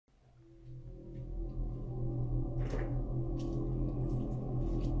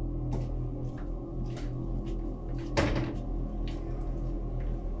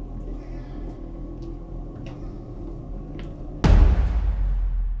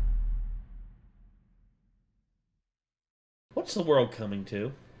What's the world coming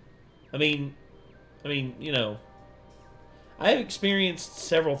to? I mean, you know, I've experienced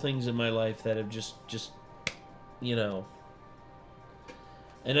several things in my life that have just, you know,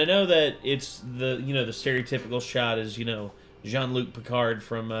 and I know that it's the, you know, the stereotypical shot is, you know, Jean-Luc Picard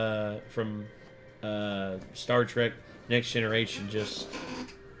from Star Trek Next Generation. Just,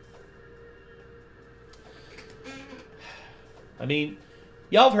 I mean,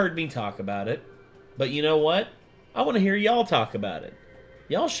 y'all have heard me talk about it, but you know what? I want to hear y'all talk about it.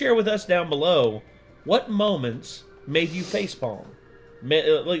 Y'all share with us down below what moments made you facepalm.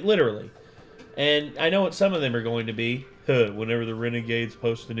 Like, literally. And I know what some of them are going to be. Whenever the Renegades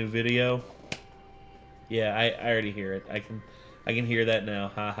post a new video. Yeah, I already hear it. I can hear that now.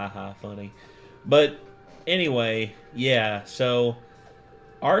 Ha ha ha, funny. But anyway, yeah, so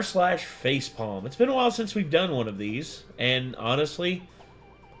r/facepalm. It's been a while since we've done one of these, and honestly,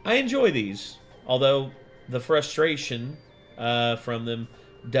 I enjoy these. Although the frustration from them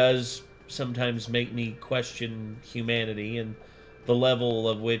does sometimes make me question humanity and the level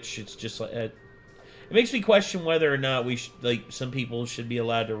of which it's just like it makes me question whether or not we like some people should be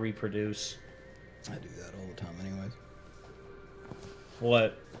allowed to reproduce. I do that all the time, anyways.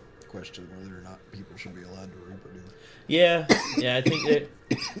 What? Question whether or not people should be allowed to reproduce. Yeah, yeah, I think that.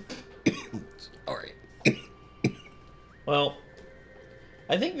 Sorry. Well,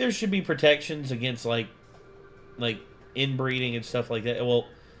 I think there should be protections against like inbreeding and stuff like that. Well,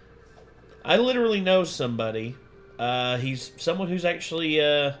 I literally know somebody. He's someone who's actually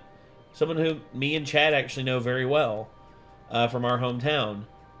someone who me and Chad actually know very well from our hometown.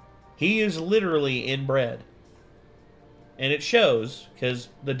 He is literally inbred, and it shows because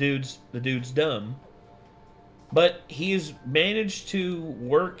the dude's dumb. But he's managed to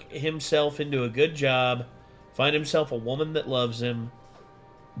work himself into a good job, find himself a woman that loves him.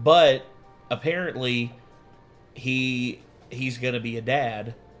 But apparently, he's gonna be a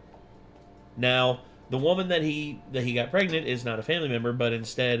dad. Now, the woman that he got pregnant is not a family member, but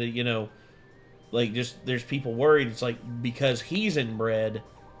instead, you know, like just there's people worried. It's like because he's inbred,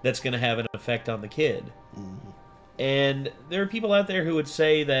 that's gonna have an effect on the kid. Mm-hmm. And there are people out there who would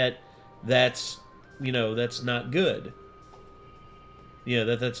say that that's, you know, that's not good. You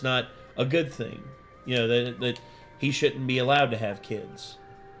know, that's not a good thing. You know, that he shouldn't be allowed to have kids.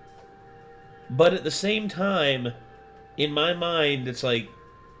 But at the same time, in my mind, it's like,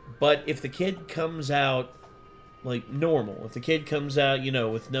 but if the kid comes out, like, normal, if the kid comes out, you know,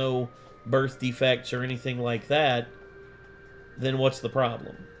 with no birth defects or anything like that, then what's the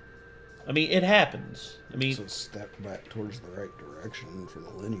problem? I mean, it happens. I mean, it's a step back towards the right direction for the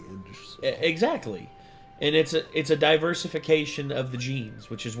lineage. So. Exactly. And it's a diversification of the genes,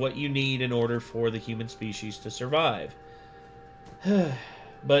 which is what you need in order for the human species to survive.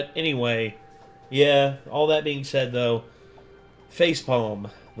 But anyway, yeah, all that being said, though, facepalm,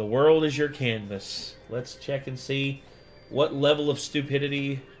 the world is your canvas. Let's check and see what level of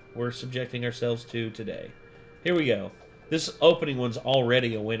stupidity we're subjecting ourselves to today. Here we go. This opening one's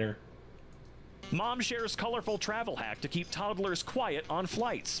already a winner. Mom shares colorful travel hack to keep toddlers quiet on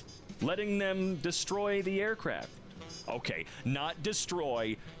flights, letting them destroy the aircraft. Okay, not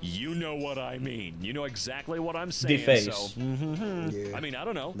destroy. You know what I mean. You know exactly what I'm saying. Deface. So, Yeah. I mean, I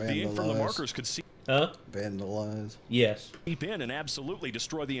don't know. The Vandalize. ink from the markers could see. Huh? Vandalize. Yes. Deep in and absolutely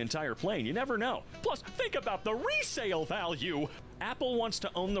destroy the entire plane. You never know. Plus, think about the resale value. Apple wants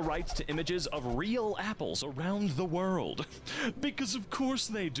to own the rights to images of real apples around the world. Because of course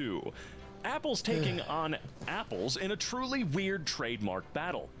they do. Apple's taking on apples in a truly weird trademark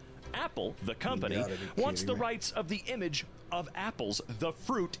battle. Apple, the company, wants the rights of the image of apples, the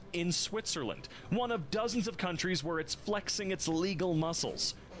fruit, in Switzerland, one of dozens of countries where it's flexing its legal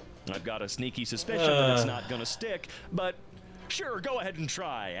muscles. I've got a sneaky suspicion that it's not gonna stick, but sure, go ahead and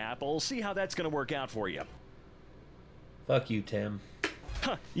try, Apple. See how that's gonna work out for you. Fuck you, Tim.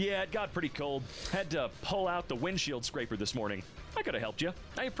 Huh, yeah, it got pretty cold. Had to pull out the windshield scraper this morning. I could have helped you.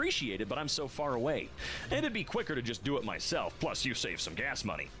 I appreciate it, but I'm so far away. And it'd be quicker to just do it myself, plus you save some gas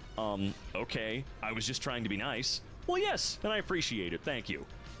money. Okay, I was just trying to be nice. Well, yes, and I appreciate it, thank you.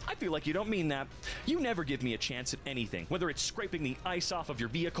 I feel like you don't mean that. You never give me a chance at anything, whether it's scraping the ice off of your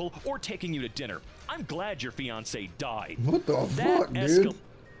vehicle or taking you to dinner. I'm glad your fiancé died. What the fuck, dude?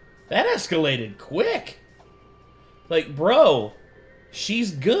 That escalated quick. Like, bro,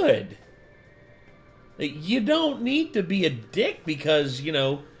 she's good. Like, you don't need to be a dick because, you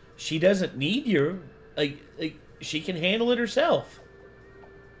know, she doesn't need you. Like she can handle it herself.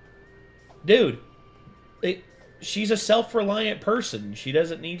 Dude, she's a self-reliant person. She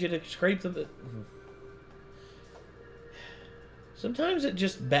doesn't need you to scrape the... Sometimes it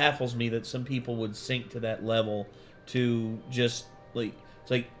just baffles me that some people would sink to that level to just like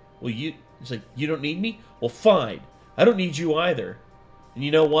well it's like you don't need me? Well, fine. I don't need you either. And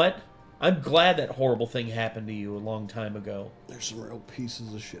you know what? I'm glad that horrible thing happened to you a long time ago. There's some real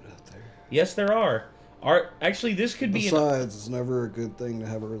pieces of shit out there. Yes, there are. Actually, this could be. Besides, it's never a good thing to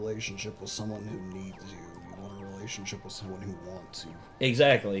have a relationship with someone who needs you. You want a relationship with someone who wants you.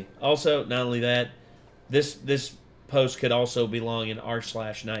 Exactly. Also, not only that, this post could also belong in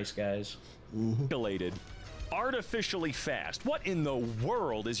r/nice guys. Calculated. Artificially fast. What in the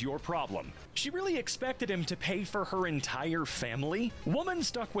world is your problem? She really expected him to pay for her entire family? Woman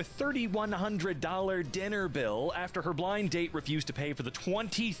stuck with $3,100 dinner bill after her blind date refused to pay for the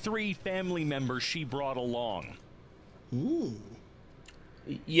 23 family members she brought along.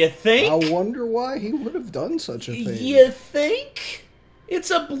 You think? I wonder why he would have done such a thing. You think?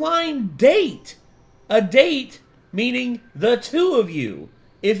 It's a blind date. A date meaning the two of you.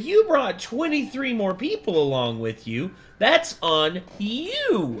 If you brought 23 more people along with you, that's on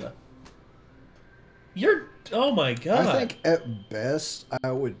you. Oh my god. I think at best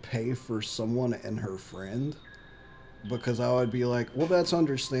I would pay for someone and her friend, because I would be like, well, that's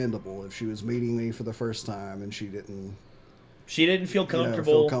understandable if she was meeting me for the first time and she didn't feel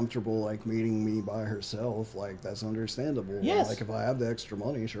comfortable. Like meeting me by herself. Like, that's understandable. Yes. Like, if I have the extra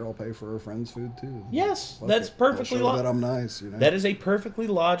money, sure, I'll pay for her friend's food too. Yes, Fuck that's it. perfectly I'll show that I'm nice. That is a perfectly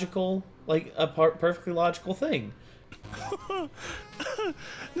logical, perfectly logical thing.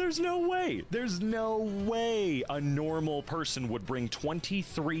 There's no way a normal person would bring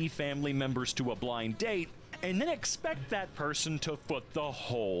 23 family members to a blind date and then expect that person to foot the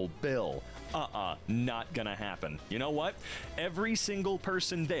whole bill. Not gonna happen. You know what? Every single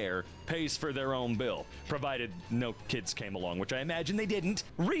person there pays for their own bill, provided no kids came along, which I imagine they didn't.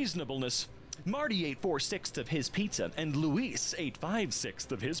 Reasonableness. Marty ate 4/6 of his pizza, and Luis ate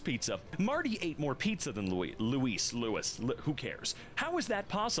 5/6 of his pizza. Marty ate more pizza than Lewis, who cares? How is that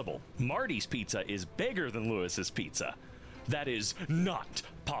possible? Marty's pizza is bigger than Lewis's pizza. That is not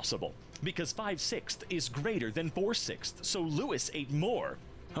possible, because 5/6 is greater than 4/6, so Lewis ate more.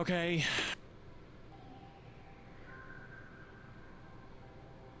 Okay.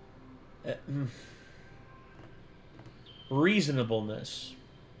 Reasonableness.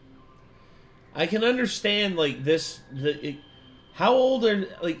 I can understand how old are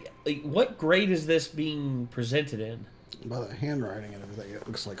what grade is this being presented in? By the handwriting and everything, it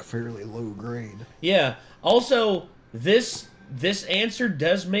looks like a fairly low grade. Yeah. Also, this answer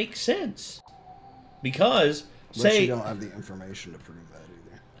does make sense, because But you don't have the information to prove that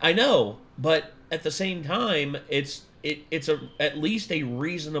either. I know, but at the same time, it's at least a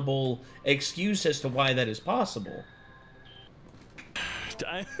reasonable excuse as to why that is possible.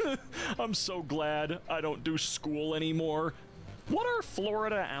 I'm so glad I don't do school anymore. What are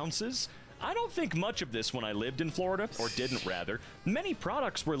Florida ounces? I don't think much of this when I lived in Florida, or didn't rather. Many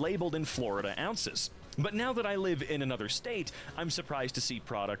products were labeled in Florida ounces. But now that I live in another state, I'm surprised to see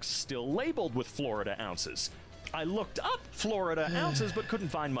products still labeled with Florida ounces. I looked up Florida ounces, but couldn't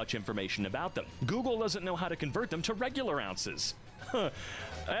find much information about them. Google doesn't know how to convert them to regular ounces.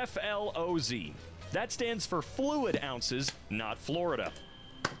 FLOZ. That stands for fluid ounces, not Florida.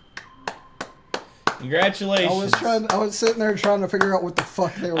 Congratulations. I was sitting there trying to figure out what the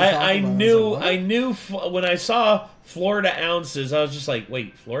fuck they were talking about. I knew when I saw Florida ounces, I was just like,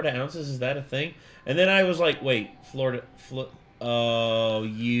 wait, Florida ounces, is that a thing? And then I was like, wait, oh,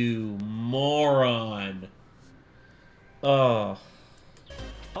 you moron. Oh.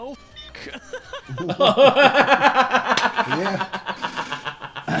 Oh,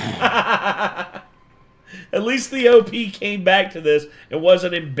 Yeah. At least the OP came back to this and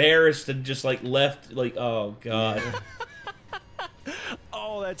wasn't embarrassed and just left oh god.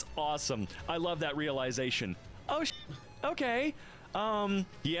 Oh, that's awesome. I love that realization. Oh, okay.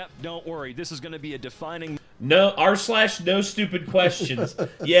 Yep, don't worry. This is going to be a defining... No, r/no stupid questions.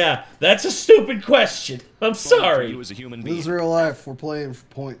 Yeah, that's a stupid question. I'm sorry. You as a human This being. is real life. We're playing for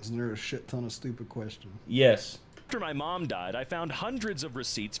points, and there's a shit ton of stupid questions. Yes. After my mom died, I found hundreds of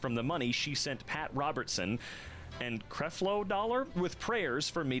receipts from the money she sent Pat Robertson and Creflo Dollar with prayers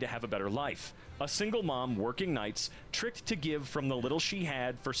for me to have a better life. A single mom working nights, tricked to give from the little she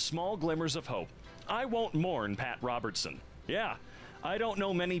had for small glimmers of hope. I won't mourn Pat Robertson. Yeah, I don't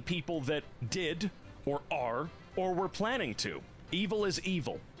know many people that did, or are, or were planning to. Evil is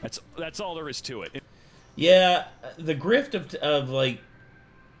evil. That's all there is to it. Yeah, the grift of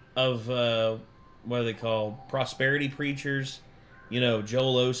what are they called? Prosperity preachers,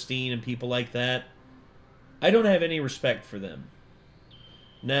 Joel Osteen and people like that. I don't have any respect for them.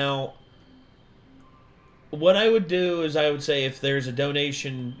 Now, What I would do is I would say if there's a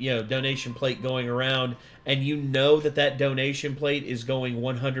donation, donation plate going around, and you know that that donation plate is going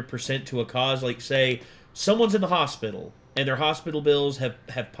 100% to a cause, like say someone's in the hospital and their hospital bills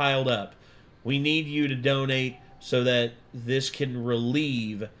have piled up. We need you to donate so that this can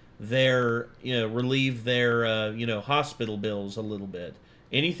relieve their hospital bills a little bit.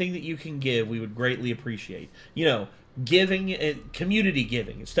 Anything that you can give, we would greatly appreciate. Giving, community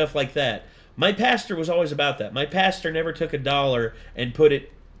giving, and stuff like that. My pastor was always about that. My pastor never took $1 and put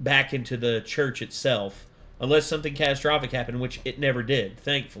it back into the church itself, unless something catastrophic happened, which it never did.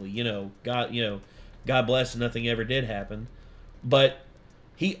 Thankfully, God bless, nothing ever did happen. But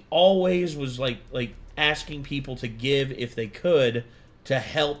he always was like asking people to give if they could to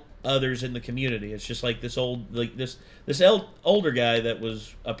help others in the community. It's just like this older guy that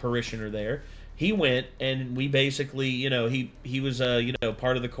was a parishioner there. He went, and we basically, he was,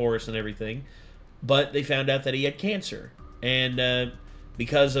 part of the chorus and everything, but they found out that he had cancer, and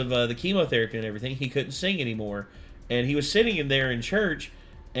because of the chemotherapy and everything, he couldn't sing anymore, and he was sitting in there in church,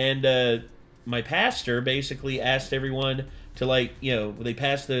 and my pastor basically asked everyone to, they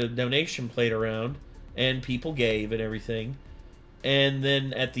passed the donation plate around, and people gave and everything, and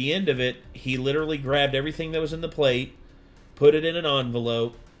then at the end of it, he literally grabbed everything that was in the plate, put it in an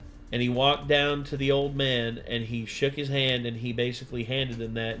envelope, and he walked down to the old man, and he shook his hand, and he basically handed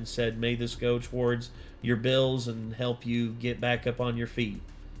him that and said, "May this go towards your bills and help you get back up on your feet.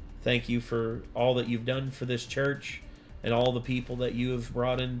 Thank you for all that you've done for this church and all the people that you have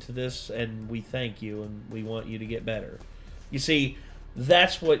brought into this, and we thank you, and we want you to get better." You see,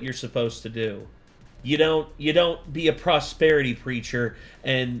 that's what you're supposed to do. You don't be a prosperity preacher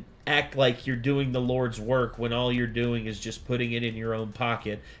and act like you're doing the Lord's work when all you're doing is just putting it in your own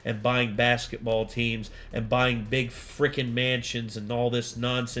pocket and buying basketball teams and buying big frickin' mansions and all this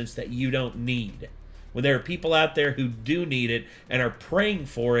nonsense that you don't need. When there are people out there who do need it and are praying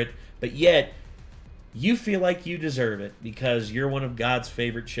for it, but yet you feel like you deserve it because you're one of God's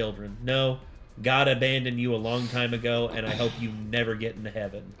favorite children. No, God abandoned you a long time ago, and I hope you never get into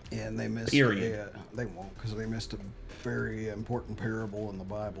heaven. Yeah, and they missed. Period. Yeah, they won't, because they missed a very important parable in the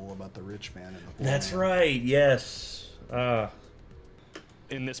Bible about the rich man and the poor That's man. right. Yes.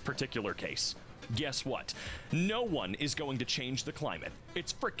 In this particular case, guess what? No one is going to change the climate.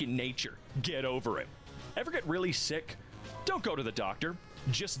 It's frickin' nature. Get over it. Ever get really sick? Don't go to the doctor.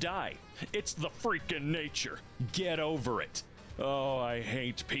 Just die. It's the freaking nature. Get over it. Oh, I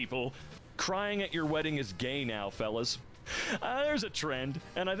hate people. Crying at your wedding is gay now, fellas. There's a trend,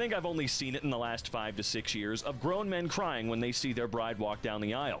 and I think I've only seen it in the last 5 to 6 years, of grown men crying when they see their bride walk down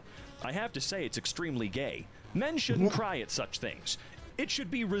the aisle. I have to say it's extremely gay. Men shouldn't cry at such things. It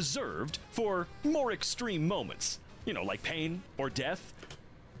should be reserved for more extreme moments. Like pain or death.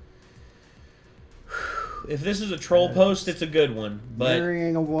 If this is a troll post, it's a good one. But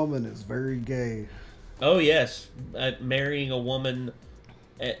marrying a woman is very gay. Oh, yes. Marrying a woman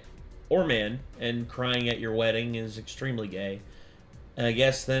or man and crying at your wedding is extremely gay. And I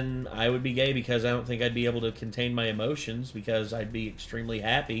guess then I would be gay because I don't think I'd be able to contain my emotions, because I'd be extremely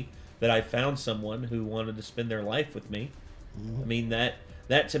happy that I found someone who wanted to spend their life with me. I mean, that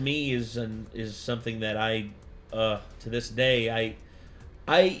to me is something that I to this day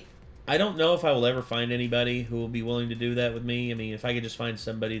I don't know if I will ever find anybody who will be willing to do that with me. I mean, if I could just find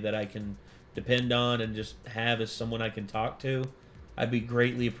somebody that I can depend on and just have as someone I can talk to, I'd be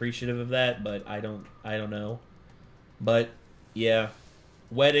greatly appreciative of that, but I don't know. But yeah,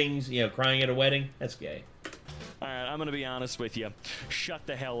 weddings, crying at a wedding, that's gay. All right, I'm going to be honest with you. Shut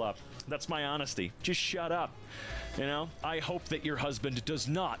the hell up. That's my honesty. Just shut up. I hope that your husband does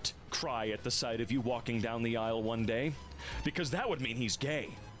not cry at the sight of you walking down the aisle one day, because that would mean he's gay.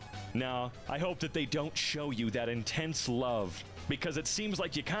 No, I hope that they don't show you that intense love, because it seems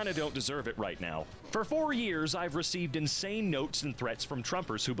like you kind of don't deserve it right now. For 4 years, I've received insane notes and threats from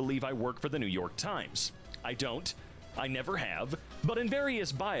Trumpers who believe I work for the New York Times. I don't. I never have. But in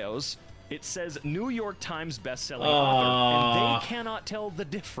various bios, it says New York Times bestselling author, and they cannot tell the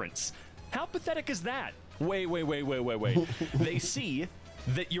difference. How pathetic is that? Wait. They see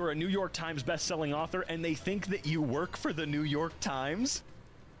that you're a New York Times bestselling author, and they think that you work for the New York Times?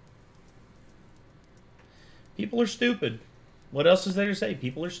 People are stupid. What else is there to say?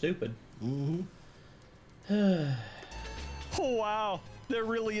 People are stupid. Wow. There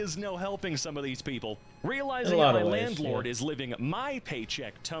really is no helping some of these people. Realizing In a lot that my of ways, landlord yeah. is living my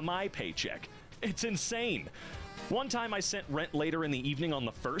paycheck to my paycheck. It's insane. One time I sent rent later in the evening on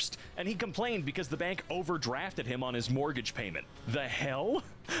the 1st, and he complained because the bank overdrafted him on his mortgage payment. The hell?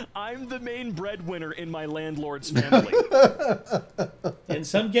 I'm the main breadwinner in my landlord's family. In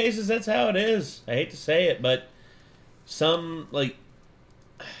some cases, that's how it is. I hate to say it, but some, like,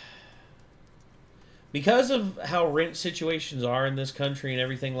 because of how rent situations are in this country and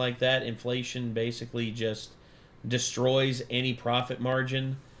everything like that, inflation basically just destroys any profit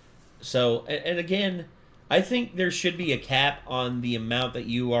margin. So, and again, I think there should be a cap on the amount that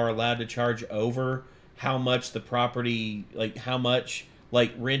you are allowed to charge over how much the property, like how much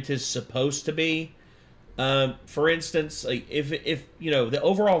like rent is supposed to be. For instance, like if you know the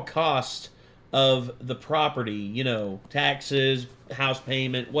overall cost of the property, you know, taxes, house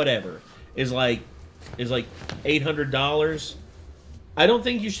payment, whatever, is like $800. I don't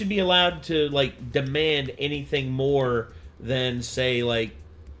think you should be allowed to like demand anything more than, say, like,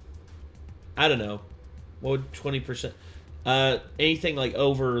 I don't know, what would 20%? Anything like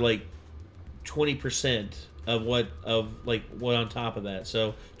over like 20% of what on top of that.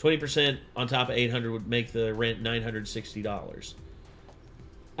 So 20% on top of 800 would make the rent $960.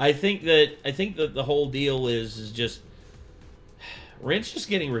 I think that the whole deal is just rent's just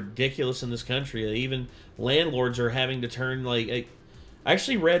getting ridiculous in this country. Even landlords are having to turn like I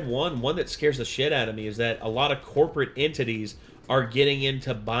actually read one that scares the shit out of me, is that a lot of corporate entities are getting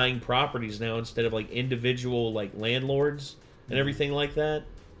into buying properties now instead of like individual like landlords and everything like that.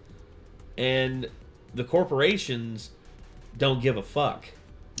 And the corporations don't give a fuck.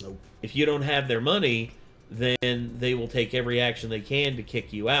 Nope. If you don't have their money, then they will take every action they can to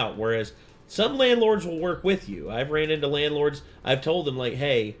kick you out. Whereas some landlords will work with you. I've ran into landlords. I've told them like,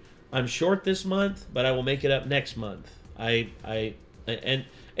 "Hey, I'm short this month, but I will make it up next month." And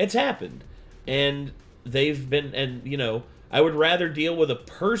it's happened. And they've been, and you know, I would rather deal with a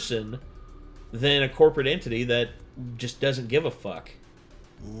person than a corporate entity that just doesn't give a fuck.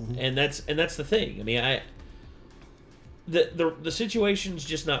 Mm-hmm. And that's the thing. I mean, the situation's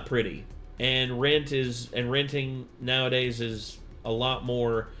just not pretty. And renting nowadays is a lot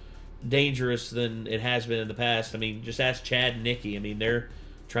more dangerous than it has been in the past. I mean, just ask Chad and Nikki. I mean, they're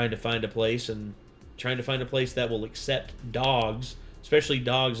trying to find a place that will accept dogs, especially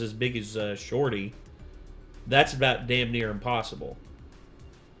dogs as big as Shorty. That's about damn near impossible.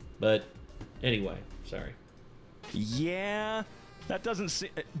 But anyway, sorry. Yeah, that doesn't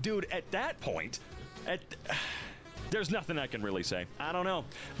seem... Dude, at that point, there's nothing I can really say. I don't know.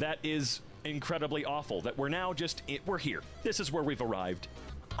 That is incredibly awful that we're now just... We're here. This is where we've arrived.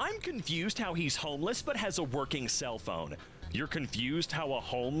 I'm confused how he's homeless but has a working cell phone. You're confused how a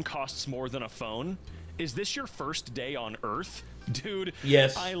home costs more than a phone? Is this your first day on Earth? Dude,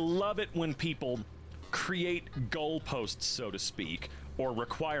 yes. I love it when people create goalposts, so to speak, or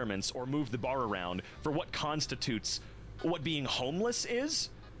requirements, or move the bar around for what constitutes what being homeless is.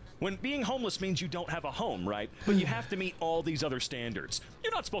 When being homeless means you don't have a home, right? But you have to meet all these other standards.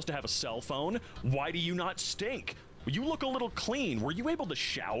 You're not supposed to have a cell phone. Why do you not stink? You look a little clean. Were you able to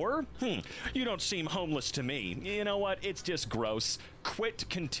shower? You don't seem homeless to me. You know what? It's just gross. Quit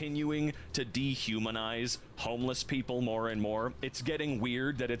continuing to dehumanize homeless people more and more. It's getting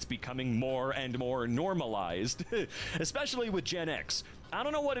weird that it's becoming more and more normalized, especially with Gen X. I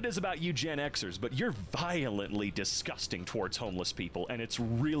don't know what it is about you Gen Xers, but you're violently disgusting towards homeless people, and it's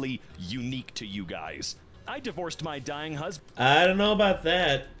really unique to you guys. I divorced my dying husband. I don't know about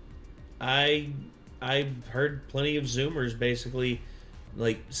that. I've heard plenty of Zoomers basically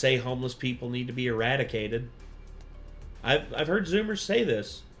like say homeless people need to be eradicated. I've heard Zoomers say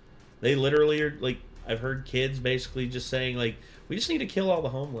this. They literally are like, I've heard kids basically just saying like, we just need to kill all the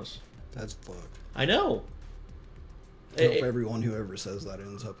homeless. That's fucked. I know. I hope everyone who ever says that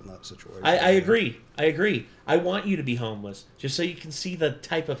ends up in that situation. I agree. I agree. I want you to be homeless just so you can see the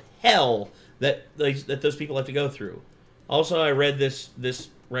type of hell that those people have to go through. Also, I read this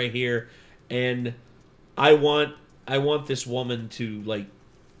right here, and I want this woman to like.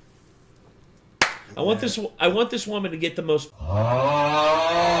 I want this woman to get the most.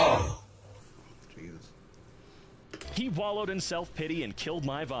 Jesus. He wallowed in self-pity and killed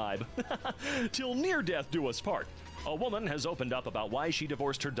my vibe. Till near death do us part. A woman has opened up about why she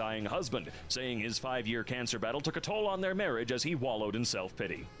divorced her dying husband, saying his 5-year cancer battle took a toll on their marriage as he wallowed in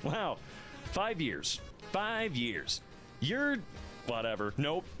self-pity. Wow. 5 years. 5 years. You're Whatever.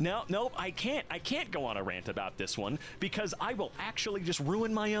 Nope. Nope. I can't go on a rant about this one because I will actually just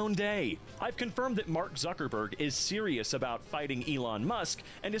ruin my own day. I've confirmed that Mark Zuckerberg is serious about fighting Elon Musk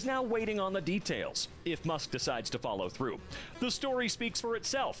and is now waiting on the details, if Musk decides to follow through. The story speaks for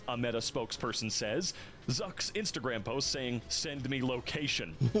itself, a Meta spokesperson says. Zuck's Instagram post saying, "Send me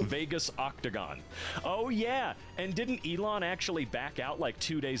location. Vegas Octagon." Oh yeah, and didn't Elon actually back out like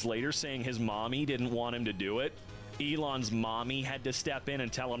 2 days later saying his mommy didn't want him to do it? Elon's mommy had to step in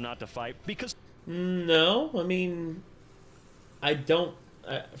and tell him not to fight because... No, I mean, I don't...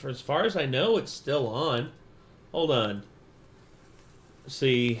 for as far as I know, it's still on. Hold on. Let's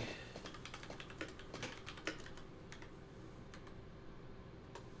see...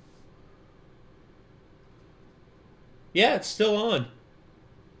 Yeah, it's still on.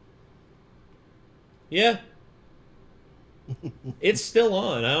 Yeah. It's still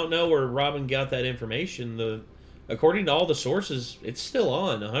on. I don't know where Robin got that information. According to all the sources, it's still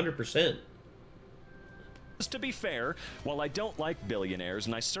on, 100%. To be fair, while I don't like billionaires,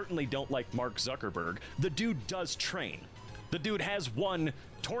 and I certainly don't like Mark Zuckerberg, the dude does train. The dude has won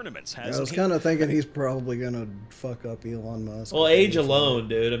tournaments. I was kind of thinking he's probably going to fuck up Elon Musk. Well, age alone,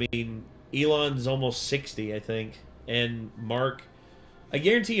 dude. I mean, Elon's almost 60, I think. And Mark, I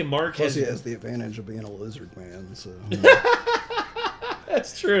guarantee you Mark Plus he has the advantage of being a lizard man, so...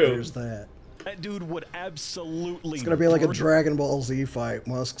 That's true. There's that. That dude would absolutely... It's going to be like a Dragon Ball Z fight.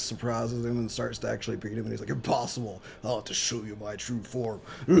 Musk surprises him and starts to actually beat him, and he's like, "Impossible. I'll have to show you my true form."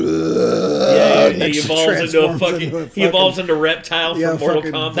 Yeah, he evolves into a fucking... He evolves into Reptile from Mortal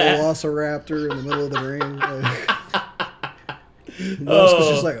Kombat. Velociraptor in the middle of the ring. Musk is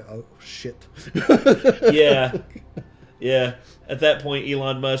just like, "Oh, shit." Yeah. Yeah. At that point,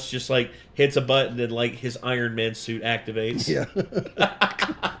 Elon Musk just, like, hits a button and, like, his Iron Man suit activates. Yeah.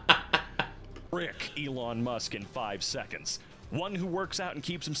 Rick Elon Musk in 5 seconds. One who works out and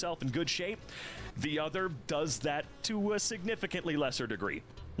keeps himself in good shape. The other does that to a significantly lesser degree.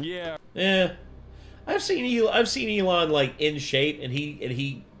 Yeah. Yeah. I've seen Elon, like, in shape, and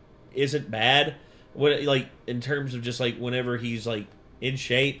he isn't bad. When, like, in terms of just, like, whenever he's, like, in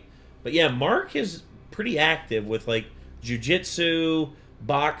shape. But, yeah, Mark is pretty active with, like, jiu-jitsu,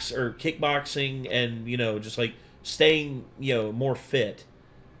 kickboxing, and, you know, just, like, staying, you know, more fit.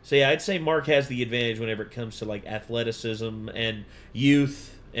 So, yeah, I'd say Mark has the advantage whenever it comes to, like, athleticism and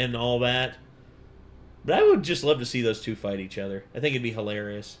youth and all that. But I would just love to see those two fight each other. I think it'd be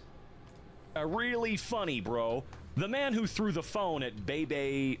hilarious. Really funny, bro. The man who threw the phone at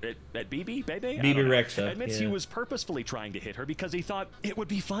BB Rexa admits he was purposefully trying to hit her because he thought it would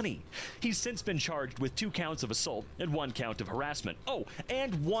be funny. He's since been charged with 2 counts of assault and 1 count of harassment. Oh,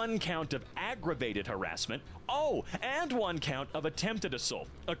 and 1 count of aggravated harassment. Oh, and 1 count of attempted assault,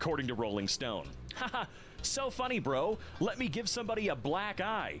 according to Rolling Stone. Haha, so funny, bro. Let me give somebody a black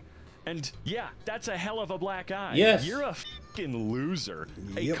eye. And yeah, that's a hell of a black eye. Yes. You're a fucking loser.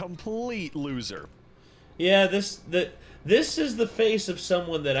 Yep. A complete loser. Yeah, this is the face of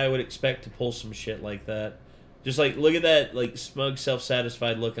someone that I would expect to pull some shit like that. Just like, look at that, like, smug,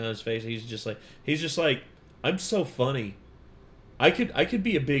 self-satisfied look on his face. He's just like, I'm so funny. I could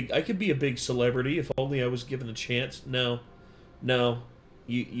be a big celebrity if only I was given a chance. No,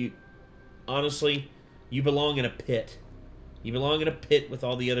 you honestly, you belong in a pit. You belong in a pit with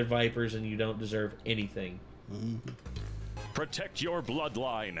all the other vipers, and you don't deserve anything. Mm-hmm. Protect your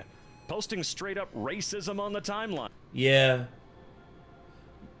bloodline. Posting straight up racism on the timeline. Yeah.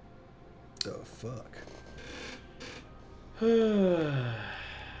 The fuck.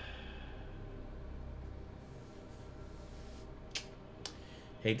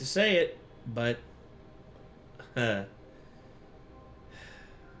 Hate to say it, but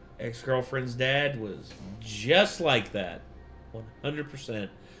ex-girlfriend's dad was just like that. 100%.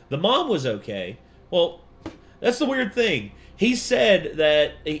 The mom was okay. Well, that's the weird thing. He said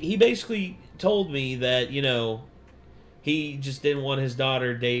that, he basically told me that, you know, he just didn't want his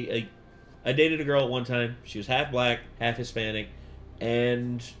daughter date. Like, I dated a girl at one time. She was half black, half Hispanic,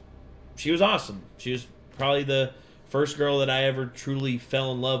 and she was awesome. She was probably the first girl that I ever truly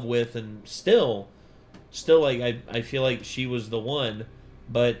fell in love with, and still like, I feel like she was the one.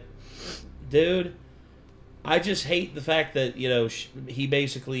 But, dude, I just hate the fact that, you know, he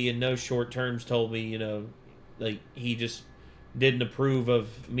basically in no short terms told me, you know, like, he just didn't approve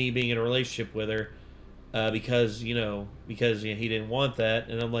of me being in a relationship with her because you know, he didn't want that.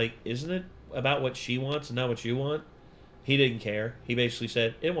 And I'm like, isn't it about what she wants and not what you want? He didn't care. He basically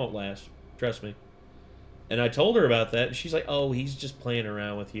said, it won't last. Trust me. And I told her about that, and she's like, oh, he's just playing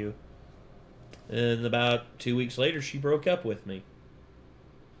around with you. And about 2 weeks later, she broke up with me.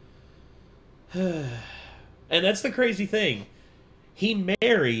 And that's the crazy thing. he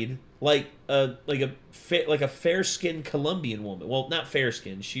married like a fair-skinned Colombian woman. Well, not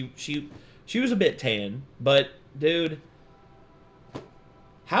fair-skinned. She was a bit tan, but dude,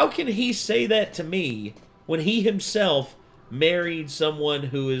 how can he say that to me when he himself married someone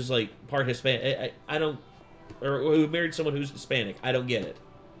who is like part Hispanic? I don't, or who married someone who's Hispanic. I don't get it.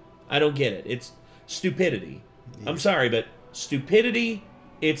 I don't get it. It's stupidity. Yeah. I'm sorry, but stupidity,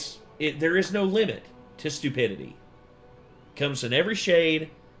 there is no limit to stupidity. Comes in every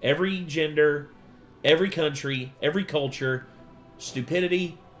shade, every gender, every country, every culture.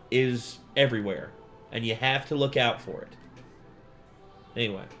 Stupidity is everywhere, and you have to look out for it.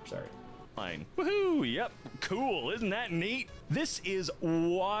 Anyway, sorry. Fine. Woohoo! Yep. Cool. Isn't that neat? This is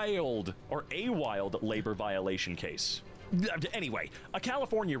wild, or a wild labor violation case. Anyway, a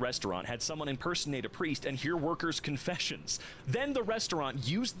California restaurant had someone impersonate a priest and hear workers' confessions. Then the restaurant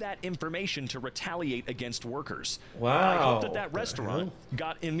used that information to retaliate against workers. Wow. I hope that restaurant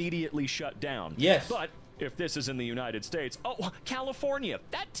got immediately shut down. Yes. But if this is in the United States, oh, California,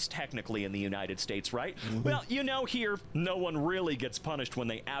 that's technically in the United States, right? Mm-hmm. Well, you know, here, no one really gets punished when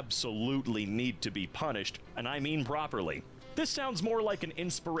they absolutely need to be punished, and I mean properly. This sounds more like an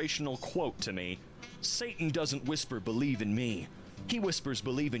inspirational quote to me. Satan doesn't whisper, believe in me. He whispers,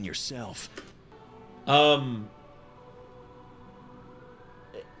 believe in yourself.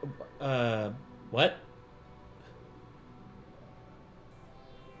 What?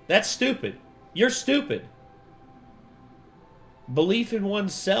 That's stupid. You're stupid. Belief in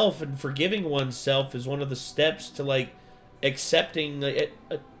oneself and forgiving oneself is one of the steps to, like, accepting it.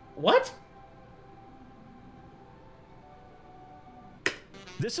 What?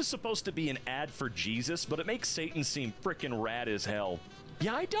 This is supposed to be an ad for Jesus, but it makes Satan seem frickin' rad as hell.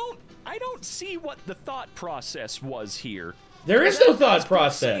 Yeah, I don't see what the thought process was here. There is no thought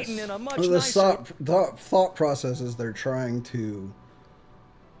process. The thought process is they're trying to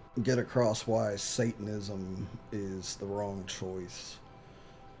get across why Satanism is the wrong choice.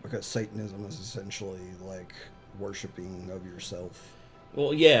 Because Satanism is essentially like worshiping of yourself.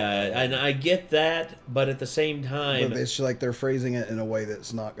 Well, yeah, and I get that, but at the same time... But it's like they're phrasing it in a way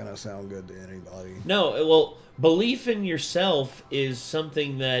that's not going to sound good to anybody. No, well, belief in yourself is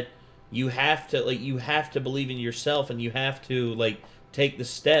something that you have to, like, you have to believe in yourself, and you have to, like, take the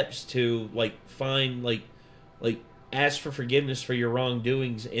steps to, like, find, like, ask for forgiveness for your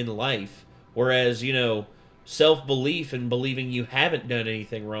wrongdoings in life. Whereas, you know, self-belief and believing you haven't done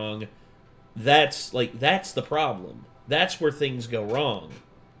anything wrong, that's the problem. That's where things go wrong.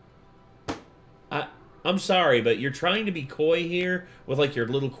 I'm sorry, but you're trying to be coy here with, like, your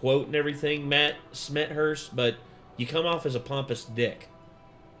little quote and everything, Matt Smethurst, but you come off as a pompous dick.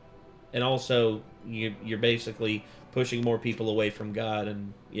 And also, you're basically pushing more people away from God,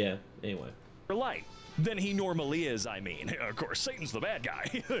 and, yeah, anyway. Light than he normally is, I mean. Of course, Satan's the bad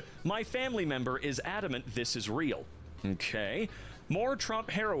guy. My family member is adamant this is real. Okay. More Trump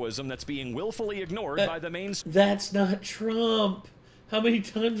heroism that's being willfully ignored by the mainstream. That's not Trump. How many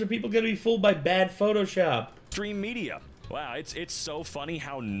times are people going to be fooled by bad Photoshop? Stream media. Wow, it's so funny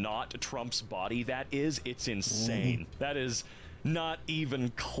how not Trump's body that is. It's insane. That is not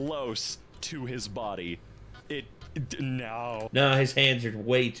even close to his body. No. No, his hands are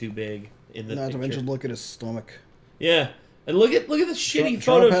way too big in the Not picture. to mention, look at his stomach. Yeah. And look at the shitty Photoshop.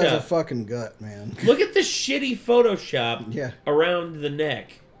 Trump has a fucking gut, man. Look at the shitty Photoshop around the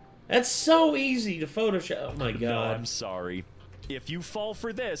neck. That's so easy to Photoshop. Oh my god. No, I'm sorry. If you fall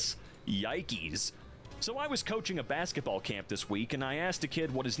for this, yikes. So I was coaching a basketball camp this week, and I asked a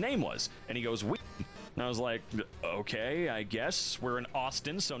kid what his name was, and he goes, and I was like, okay, I guess. We're in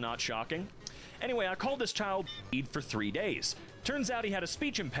Austin, so not shocking. Anyway, I called this child Reed for 3 days. Turns out he had a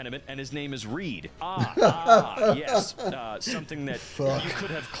speech impediment, and his name is Reed. Yes. Something that you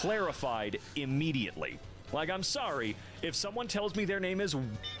could have clarified immediately. Like, I'm sorry, if someone tells me their name is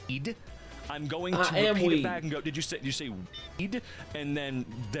Weed, I'm going to repeat it back and go, did you say Weed? And then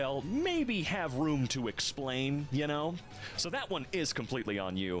they'll maybe have room to explain, you know? So that one is completely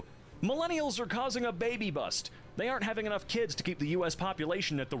on you. Millennials are causing a baby bust. They aren't having enough kids to keep the U.S.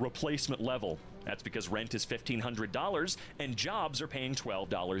 population at the replacement level. That's because rent is $1,500 and jobs are paying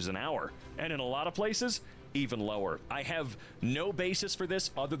 $12 an hour. And in a lot of places, even lower. I have no basis for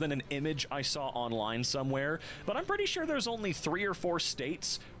this other than an image I saw online somewhere, but I'm pretty sure there's only 3 or 4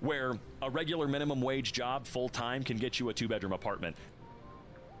 states where a regular minimum wage job full-time can get you a 2-bedroom apartment.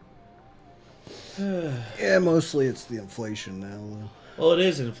 Yeah, mostly it's the inflation now, though. Well, it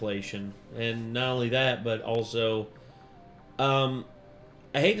is inflation, and not only that, but also, I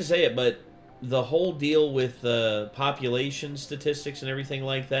hate to say it, but the whole deal with population statistics and everything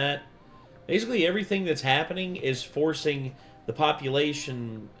like that, basically everything that's happening is forcing the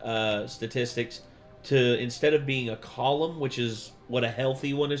population statistics to, instead of being a column, which is what a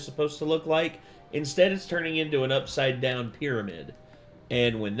healthy one is supposed to look like, instead it's turning into an upside-down pyramid.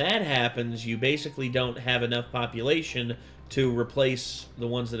 And when that happens, you basically don't have enough population to replace the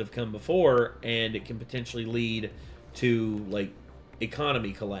ones that have come before, and it can potentially lead to, like,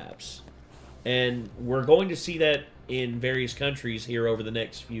 economy collapse. And we're going to see that in various countries here over the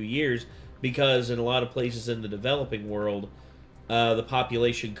next few years, because in a lot of places in the developing world, the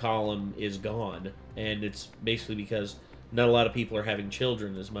population column is gone, and it's basically because not a lot of people are having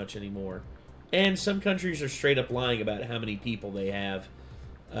children as much anymore. And some countries are straight up lying about how many people they have.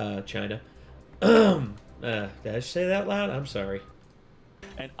 China. Did I say that loud? I'm sorry.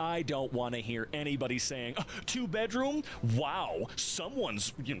 And I don't want to hear anybody saying, 2-bedroom? Wow,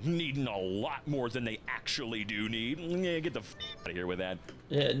 someone's needing a lot more than they actually do need. Yeah, get the f out of here with that.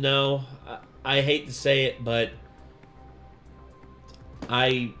 No, I hate to say it, but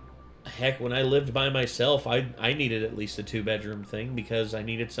heck, when I lived by myself, I needed at least a 2-bedroom thing because I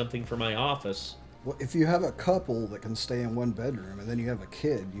needed something for my office. Well, if you have a couple that can stay in one bedroom and then you have a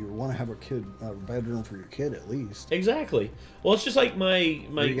kid, you want to have a bedroom for your kid at least. Exactly. Well, it's just like my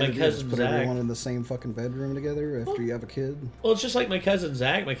cousin put Zach. everyone in the same fucking bedroom together after you have a kid. Well, it's just like my cousin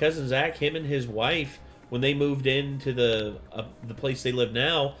Zach. My cousin Zach, him and his wife, when they moved into the place they live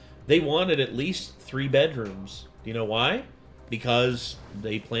now, they wanted at least 3 bedrooms. Do you know why? Because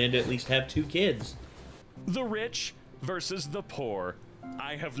they planned to at least have 2 kids. The rich versus the poor.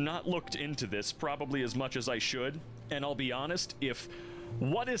 I have not looked into this probably as much as I should, and I'll be honest, if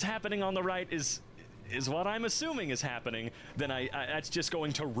what is happening on the right is what I'm assuming is happening, then that's just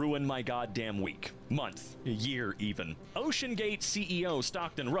going to ruin my goddamn week, month, year even. OceanGate CEO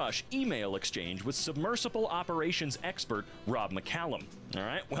Stockton Rush email exchange with submersible operations expert Rob McCallum. All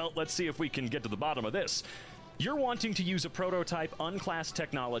right, well, let's see if we can get to the bottom of this. You're wanting to use a prototype unclassed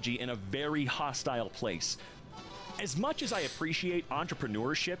technology in a very hostile place. As much as I appreciate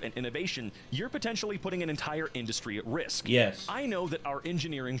entrepreneurship and innovation, you're potentially putting an entire industry at risk. Yes. I know that our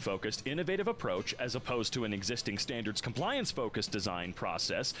engineering-focused, innovative approach, as opposed to an existing standards compliance-focused design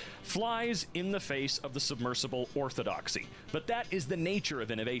process, flies in the face of the submersible orthodoxy. But that is the nature of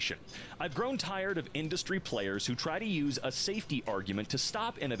innovation. I've grown tired of industry players who try to use a safety argument to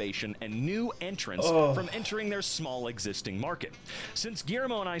stop innovation and new entrants from entering their small existing market. Since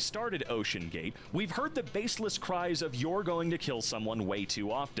Guillermo and I started OceanGate, we've heard the baseless cries of "you're going to kill someone" way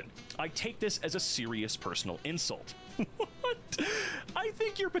too often. I take this as a serious personal insult. What? I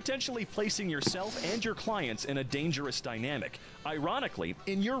think you're potentially placing yourself and your clients in a dangerous dynamic. Ironically,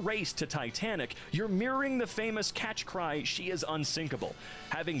 in your race to Titanic, you're mirroring the famous catch cry, "she is unsinkable."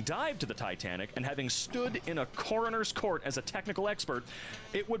 Having dived to the Titanic and having stood in a coroner's court as a technical expert,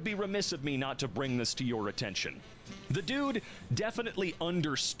 it would be remiss of me not to bring this to your attention. The dude definitely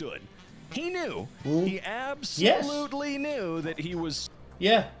understood. He knew. He absolutely knew that he was...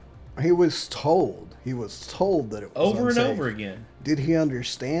 Yeah. He was told. He was told that it was over unsafe. and over again. Did he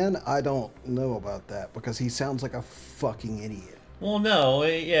understand? I don't know about that because he sounds like a fucking idiot. Well, no.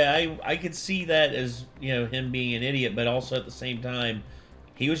 Yeah, I could see that as, him being an idiot, but also at the same time,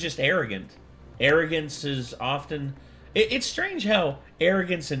 he was just arrogant. Arrogance is often... It's strange how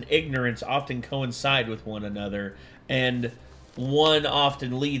arrogance and ignorance often coincide with one another, and one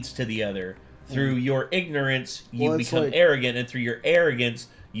often leads to the other. Through your ignorance, you become arrogant, and through your arrogance,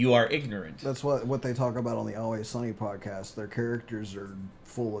 you are ignorant. That's what they talk about on the Always Sunny podcast. Their characters are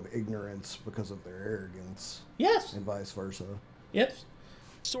full of ignorance because of their arrogance. Yes. And vice versa. Yes.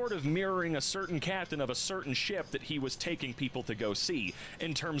 Sort of mirroring a certain captain of a certain ship that he was taking people to go see,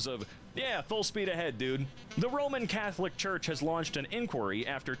 in terms of, yeah, full speed ahead, dude. The Roman Catholic Church has launched an inquiry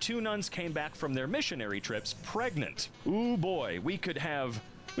after 2 nuns came back from their missionary trips pregnant. Ooh boy, we could have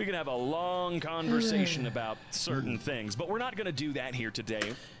a long conversation about certain things, but we're not going to do that here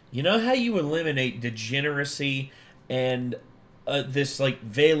today. You know how you eliminate degeneracy and this, like,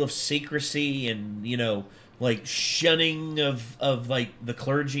 veil of secrecy and, like, shunning of like, the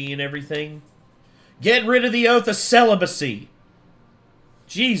clergy and everything? Get rid of the oath of celibacy!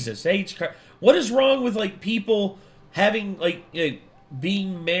 Jesus H. Christ. What is wrong with, like, people having, like,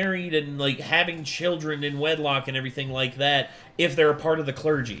 being married and, like, having children in wedlock and everything like that if they're a part of the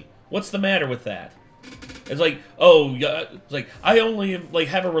clergy? What's the matter with that? It's like, it's like, I only, like,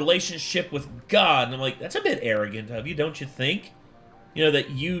 have a relationship with God. And I'm like, that's a bit arrogant of you, don't you think? That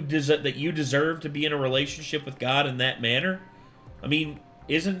you deserve to be in a relationship with God in that manner? I mean,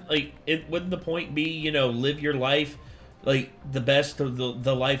 wouldn't the point be, live your life like the best of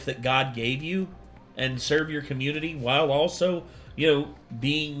the life that God gave you and serve your community while also,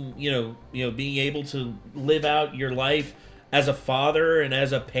 being able to live out your life as a father and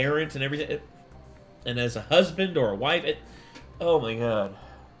as a parent and everything, and as a husband or a wife. Oh my god.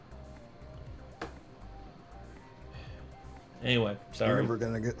 Anyway, sorry. We're never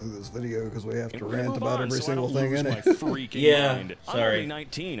gonna get through this video because we have to rant about every single thing in it. Yeah, mind. sorry. I'm only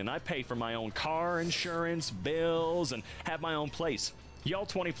 19 and I pay for my own car insurance, bills, and have my own place. Y'all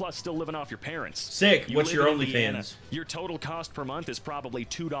 20 plus still living off your parents. Sick. You What's live your in Indiana. OnlyFans? Your total cost per month is probably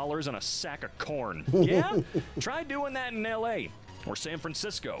 $2 on a sack of corn. Yeah? Try doing that in LA or San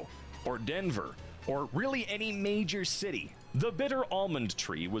Francisco or Denver or really any major city. The bitter almond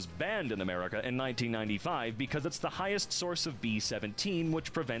tree was banned in America in 1995 because it's the highest source of B17,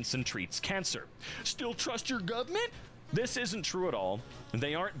 which prevents and treats cancer. Still trust your government? This isn't true at all.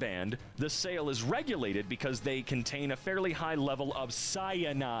 They aren't banned. The sale is regulated because they contain a fairly high level of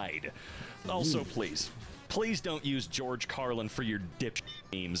cyanide. Also, please don't use George Carlin for your dip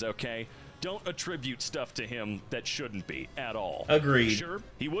memes, okay? Don't attribute stuff to him that shouldn't be at all. Agreed. Sure,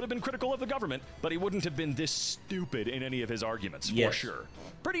 he would have been critical of the government, but he wouldn't have been this stupid in any of his arguments, for sure.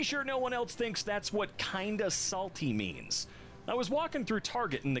 Pretty sure no one else thinks that's what kinda salty means. I was walking through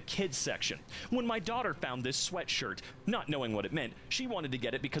Target in the kids section when my daughter found this sweatshirt. Not knowing what it meant, she wanted to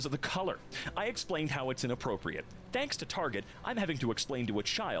get it because of the color. I explained how it's inappropriate. Thanks to Target, I'm having to explain to a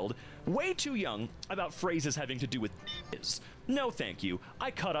child, way too young, about phrases having to do with is. No thank you. I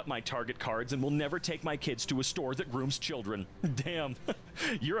cut up my Target cards and will never take my kids to a store that grooms children. Damn.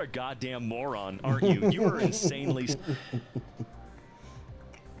 You're a goddamn moron, aren't you? You are insanely...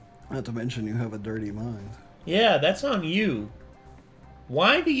 Not to mention you have a dirty mind. Yeah, that's on you.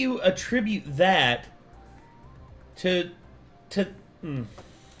 Why do you attribute that to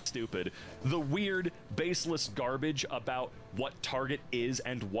stupid. The weird, baseless garbage about what Target is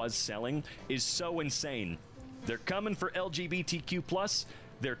and was selling is so insane. They're coming for LGBTQ+.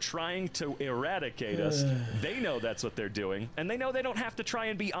 They're trying to eradicate us. They know that's what they're doing, and they know they don't have to try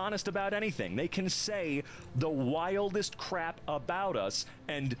and be honest about anything. They can say the wildest crap about us,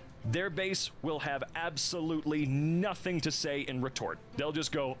 and their base will have absolutely nothing to say in retort. They'll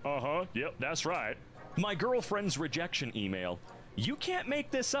just go, uh-huh, yep, that's right. My girlfriend's rejection email. You can't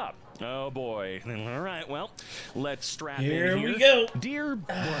make this up. Oh boy. All right, well, let's strap in here. Here we go. Dear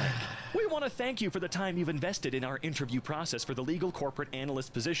Blank, we want to thank you for the time you've invested in our interview process for the legal corporate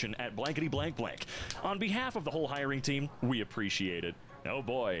analyst position at blankety blank blank. On behalf of the whole hiring team, we appreciate it. Oh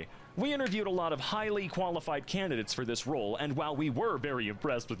boy. We interviewed a lot of highly qualified candidates for this role, and while we were very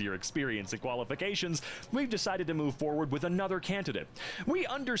impressed with your experience and qualifications, we've decided to move forward with another candidate. We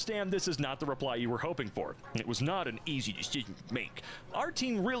understand this is not the reply you were hoping for. It was not an easy decision to make. Our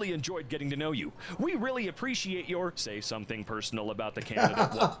team really enjoyed getting to know you. We really appreciate your say something personal about the candidate.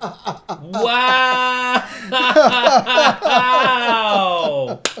 Wow!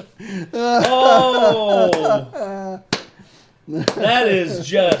 Oh! That is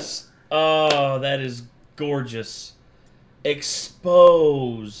just, oh, that is gorgeous.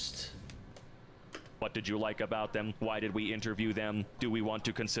 Exposed. What did you like about them? Why did we interview them? Do we want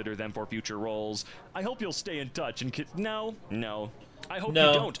to consider them for future roles? I hope you'll stay in touch and no. I hope you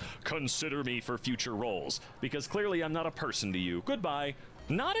don't consider me for future roles, because clearly I'm not a person to you. Goodbye.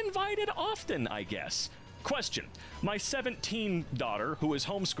 Not invited often, I guess. Question. My 17 daughter, who is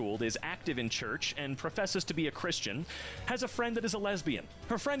homeschooled, is active in church and professes to be a Christian, has a friend that is a lesbian.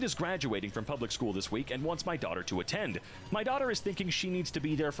 Her friend is graduating from public school this week and wants my daughter to attend. My daughter is thinking she needs to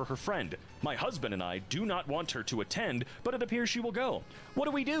be there for her friend. My husband and I do not want her to attend, but it appears she will go. What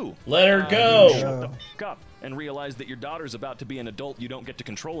do we do? Let her go. Shut the fuck up and realize that your daughter's about to be an adult you don't get to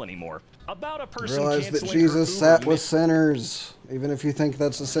control anymore. About a person realize that canceling Jesus her sat with sinners, even if you think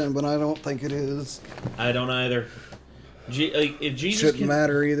that's a sin, but I don't think it is. I don't either. If Jesus shouldn't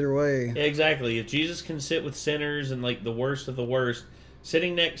matter either way. Exactly. If Jesus can sit with sinners and like the worst of the worst,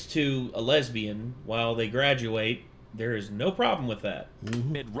 sitting next to a lesbian while they graduate, there is no problem with that.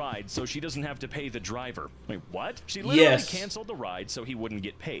 Mid-ride, so she doesn't have to pay the driver. Wait, what? She literally canceled the ride so he wouldn't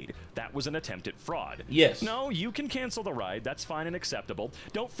get paid. That was an attempt at fraud. Yes. No, you can cancel the ride. That's fine and acceptable.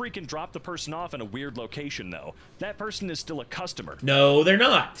 Don't freaking drop the person off in a weird location, though. That person is still a customer. No, they're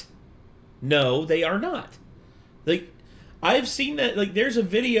not. No, they are not. Like, I've seen that. Like, there's a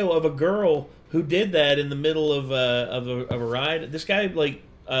video of a girl who did that in the middle of a ride. This guy, like,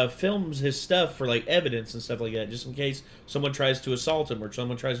 films his stuff for like evidence and stuff like that, just in case someone tries to assault him or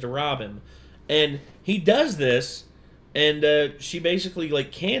someone tries to rob him. And he does this, and she basically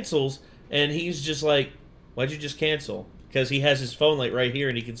like cancels, and he's just like, "Why'd you just cancel?" Because he has his phone like right here,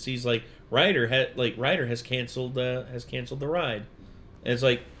 and he can see like Ryder has canceled the ride, and it's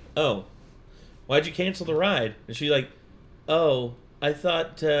like, "Oh, why'd you cancel the ride?" And she's like, "Oh, I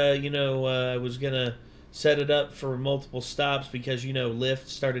thought I was gonna set it up for multiple stops because, you know, Lyft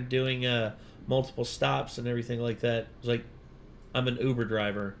started doing multiple stops and everything like that. It's like, I'm an Uber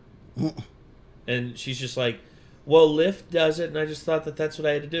driver. And she's just like, well, Lyft does it, and I just thought that that's what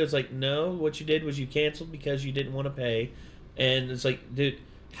I had to do. It's like, no, what you did was you canceled because you didn't want to pay. And it's like, dude,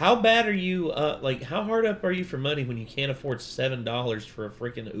 how bad are you, like, how hard up are you for money when you can't afford $7 for a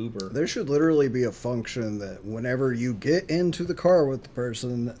freaking Uber? There should literally be a function that whenever you get into the car with the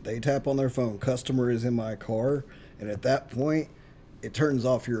person, they tap on their phone, customer is in my car, and at that point, it turns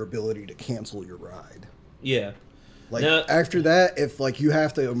off your ability to cancel your ride. Yeah. Like, now, after that, if, like, you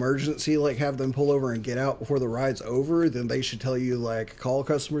have to emergency, like, have them pull over and get out before the ride's over, then they should tell you, like, call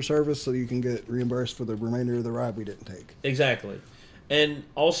customer service so you can get reimbursed for the remainder of the ride we didn't take. Exactly. And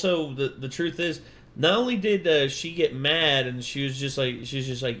also, the truth is, not only did she get mad, and she was just like,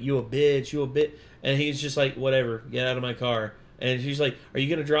 you a bitch, you a bitch, and he's just like, whatever, get out of my car. And she's like, are you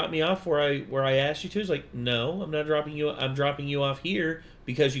going to drop me off where I asked you to? He's like, no, I'm not dropping you. I'm dropping you off here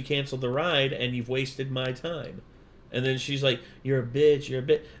because you canceled the ride and you've wasted my time. And then she's like, you're a bitch, you're a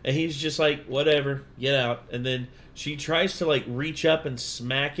bitch. And he's just like, whatever, get out. And then she tries to, like, reach up and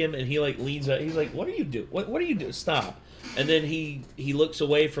smack him, and he, like, leans up. He's like, what are you doing? What are you doing? Stop. And then he looks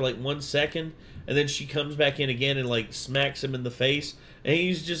away for, like, 1 second, and then she comes back in again and, like, smacks him in the face. And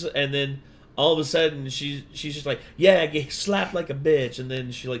he's just, and then all of a sudden she's just like, yeah, get slapped like a bitch. And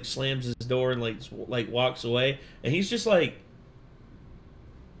then she, like, slams his door and, like walks away. And he's just like,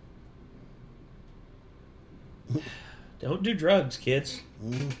 don't do drugs, kids.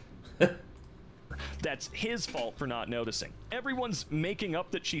 That's his fault for not noticing. Everyone's making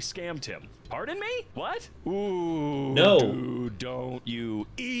up that she scammed him. Pardon me? What? Ooh. No. Dude, don't you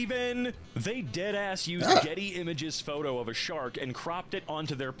even? They deadass used Getty Images photo of a shark and cropped it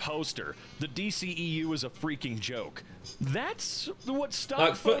onto their poster. The DCEU is a freaking joke. That's what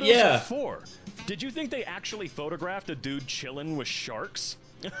stock photos are for. Did you think they actually photographed a dude chilling with sharks?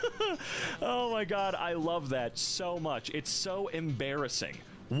 Oh my god, I love that so much. It's so embarrassing.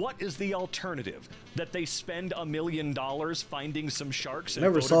 What is the alternative? That they spend $1 million finding some sharks and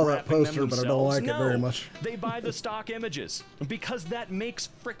never saw that photographing poster, them but I don't like it very much. They buy the stock images because that makes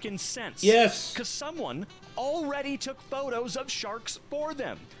frickin' sense. Yes. Because someone already took photos of sharks for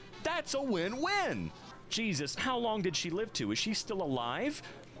them. That's a win-win. Jesus, how long did she live to? Is she still alive?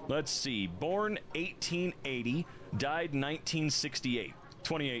 Let's see. Born 1880, died 1968.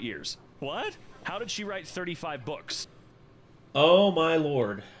 28 years. What? How did she write 35 books? Oh, my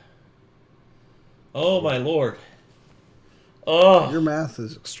Lord. Oh, my Lord. Oh. Your math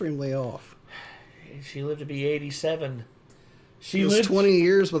is extremely off. She lived to be 87. It was 20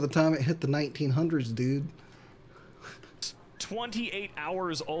 years by the time it hit the 1900s, dude. 28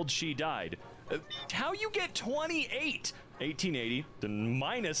 hours old she died. How you get 28? 1880, then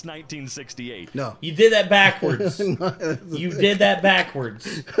minus 1968. No. You did that backwards. You did that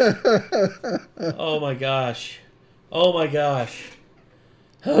backwards. Oh, my gosh. Oh, my gosh.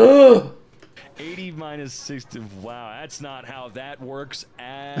 80 minus 60. Wow, that's not how that works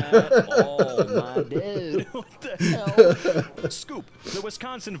at all, my dude. What the hell? Scoop. The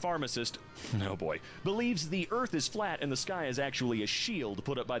Wisconsin pharmacist, oh boy, believes the earth is flat and the sky is actually a shield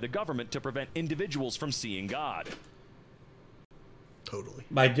put up by the government to prevent individuals from seeing God. Totally.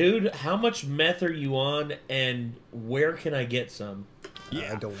 My dude, how much meth are you on, and where can I get some?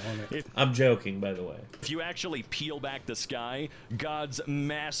 Yeah, I don't want it. I'm joking, by the way. If you actually peel back the sky, God's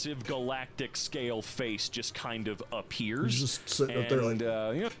massive galactic scale face just kind of appears. He's just sitting up there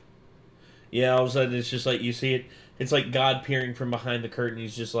like... Yeah, all of a sudden it's just like, you see it, it's like God peering from behind the curtain.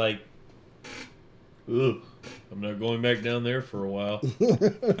 He's just like, ugh, I'm not going back down there for a while.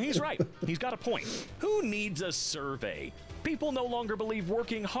 He's right. He's got a point. Who needs a survey? People no longer believe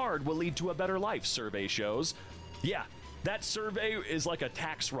working hard will lead to a better life, survey shows. Yeah. That survey is like a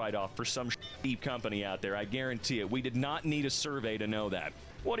tax write-off for some deep company out there, I guarantee it. We did not need a survey to know that.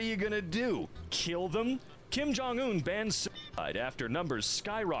 What are you gonna do? Kill them? Kim Jong-un banned suicide after numbers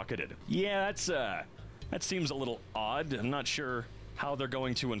skyrocketed. Yeah, that seems a little odd. I'm not sure how they're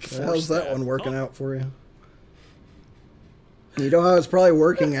going to enforce How's that that one working out for you? You know how it's probably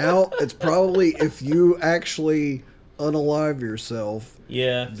working out? It's probably if you actually unalive yourself,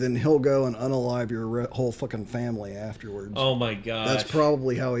 yeah, then he'll go and unalive your whole fucking family afterwards. Oh my gosh. That's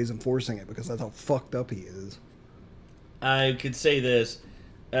probably how he's enforcing it, because that's how fucked up he is. I could say this.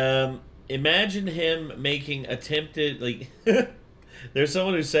 Imagine him making attempted, like, there's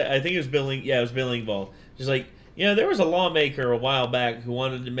someone who said, I think it was Bill Engvall. Just like, you know, there was a lawmaker a while back who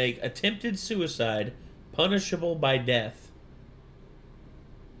wanted to make attempted suicide punishable by death.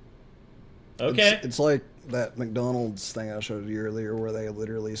 Okay. It's like that McDonald's thing I showed you earlier, where they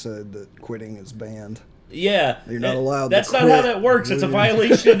literally said that quitting is banned. Yeah. You're not allowed That's to not quit. how that works. It's a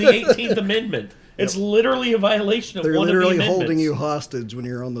violation of the 18th Amendment. It's literally a violation of They're one of the literally amendments. holding you hostage when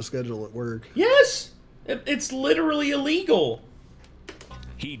you're on the schedule at work. Yes! It's literally illegal.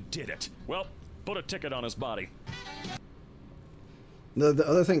 He did it. Well, put a ticket on his body. The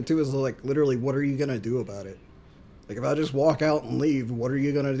other thing, too, is, like, literally, what are you going to do about it? Like, if I just walk out and leave, what are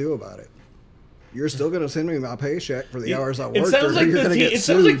you going to do about it? You're still going to send me my paycheck for the hours I worked, or you're going to get sued. It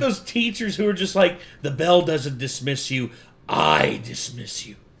sounds like those teachers who are just like, the bell doesn't dismiss you, I dismiss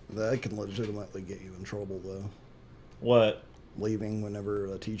you. That can legitimately get you in trouble, though. What? Leaving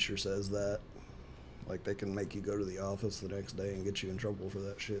whenever a teacher says that. Like, they can make you go to the office the next day and get you in trouble for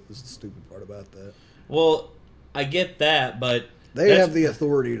that shit. This is the stupid part about that. Well, I get that, but... They have the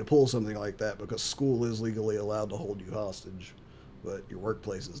authority to pull something like that because school is legally allowed to hold you hostage, but your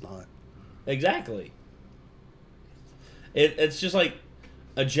workplace is not. Exactly. It's just like,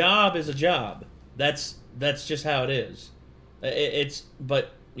 a job is a job. That's just how it is.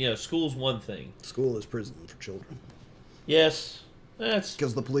 But, you know, school's one thing. School is prison for children. Yes. That's...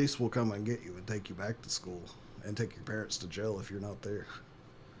 Because the police will come and get you and take you back to school and take your parents to jail if you're not there.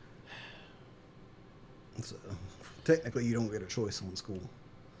 So, technically, you don't get a choice on school.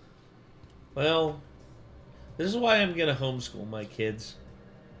 Well, this is why I'm going to homeschool my kids.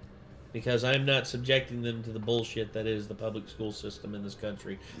 Because I'm not subjecting them to the bullshit that is the public school system in this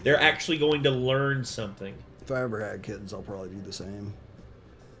country. They're actually going to learn something. If I ever had kids, I'll probably do the same.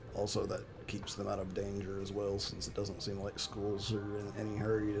 Also, that keeps them out of danger as well, since it doesn't seem like schools are in any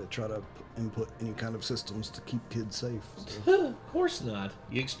hurry to try to input any kind of systems to keep kids safe. So. Of course not.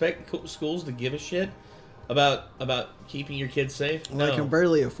 You expect schools to give a shit about keeping your kids safe? Well, No. they can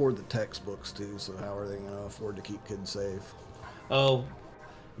barely afford the textbooks, too, so how are they going to afford to keep kids safe? Oh,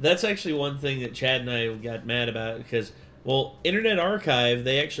 that's actually one thing that Chad and I got mad about, because, well, Internet Archive,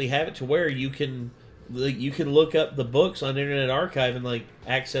 they actually have it to where you can look up the books on Internet Archive and, like,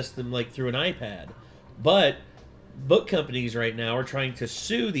 access them, like, through an iPad. But book companies right now are trying to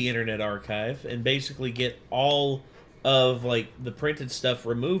sue the Internet Archive and basically get all of, like, the printed stuff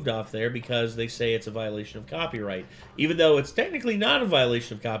removed off there because they say it's a violation of copyright. Even though it's technically not a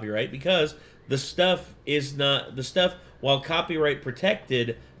violation of copyright, because the stuff is not... The stuff, while copyright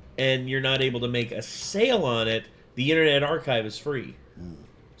protected and you're not able to make a sale on it, the Internet Archive is free.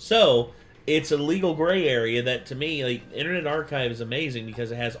 So... it's a legal gray area that, to me, like, Internet Archive is amazing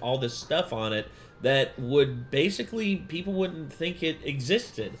because it has all this stuff on it that would basically, people wouldn't think it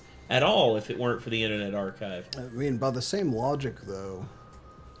existed at all if it weren't for the Internet Archive. I mean, by the same logic, though,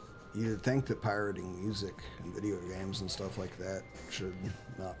 you'd think that pirating music and video games and stuff like that should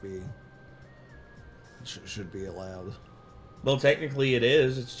not be, should be allowed. Well, technically it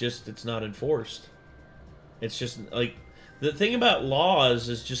is. It's just, it's not enforced. It's just, like... The thing about laws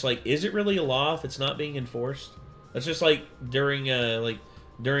is just like, is it really a law if it's not being enforced? That's just like during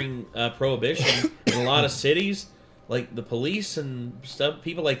Prohibition in a lot of cities, like the police and stuff,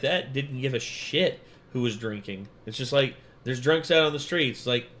 people like that didn't give a shit who was drinking. It's just like, there's drunks out on the streets. It's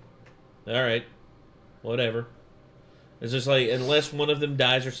like, all right, whatever. It's just like, unless one of them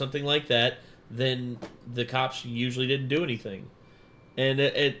dies or something like that, then the cops usually didn't do anything. And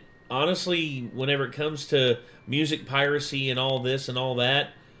it honestly, whenever it comes to music piracy and all this and all that,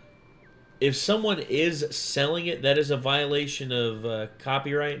 if someone is selling it, that is a violation of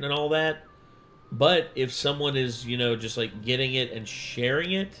copyright and all that. But if someone is, you know, just like getting it and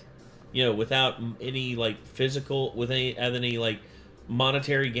sharing it, you know, without any like physical, with any like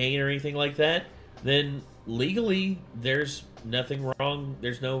monetary gain or anything like that, then legally there's nothing wrong.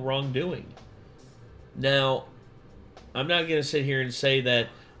 There's no wrongdoing. Now, I'm not going to sit here and say that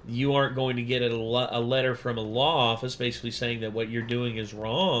you aren't going to get a letter from a law office basically saying that what you're doing is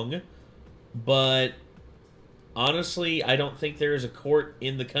wrong. But honestly, I don't think there is a court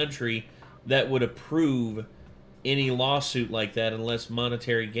in the country that would approve any lawsuit like that unless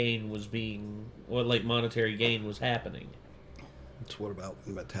monetary gain was happening. So what about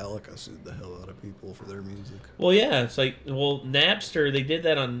Metallica sued the hell out of people for their music? Well, yeah, it's like, well, Napster, they did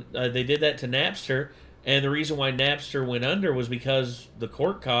that to Napster. And the reason why Napster went under was because the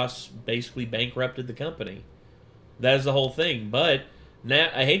court costs basically bankrupted the company. That is the whole thing. But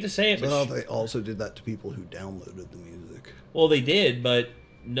I hate to say it, but they also did that to people who downloaded the music. Well, they did, but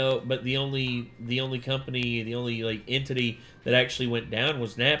no. But the only company, the only like entity that actually went down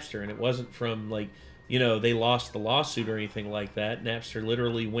was Napster, and it wasn't from like, you know, they lost the lawsuit or anything like that. Napster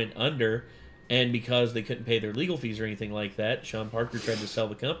literally went under. And because they couldn't pay their legal fees or anything like that, Sean Parker tried to sell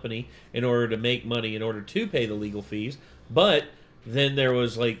the company in order to make money, in order to pay the legal fees. But then there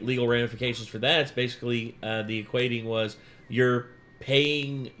was like legal ramifications for that. It's basically the equating was you're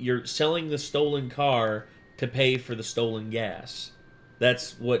selling the stolen car to pay for the stolen gas.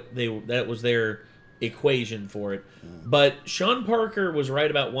 That was their equation for it. But Sean Parker was right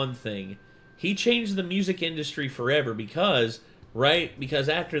about one thing. He changed the music industry forever because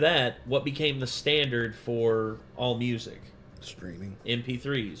after that, what became the standard for all music? Streaming.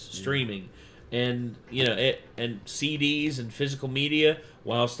 MP3s, streaming. And, and CDs and physical media,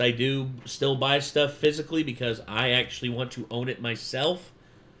 whilst I do still buy stuff physically because I actually want to own it myself,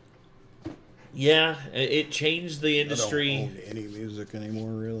 yeah, it changed the industry. I don't own any music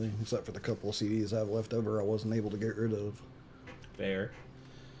anymore, really, except for the couple of CDs I have left over I wasn't able to get rid of. Fair.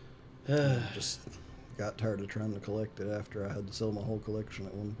 Just got tired of trying to collect it after I had to sell my whole collection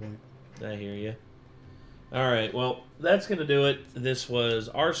at one point. I hear you. All right, well, that's going to do it. This was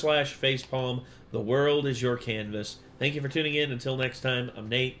r/Facepalm. The world is your canvas. Thank you for tuning in. Until next time, I'm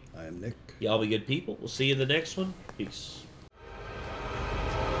Nate. I am Nick. Y'all be good people. We'll see you in the next one. Peace.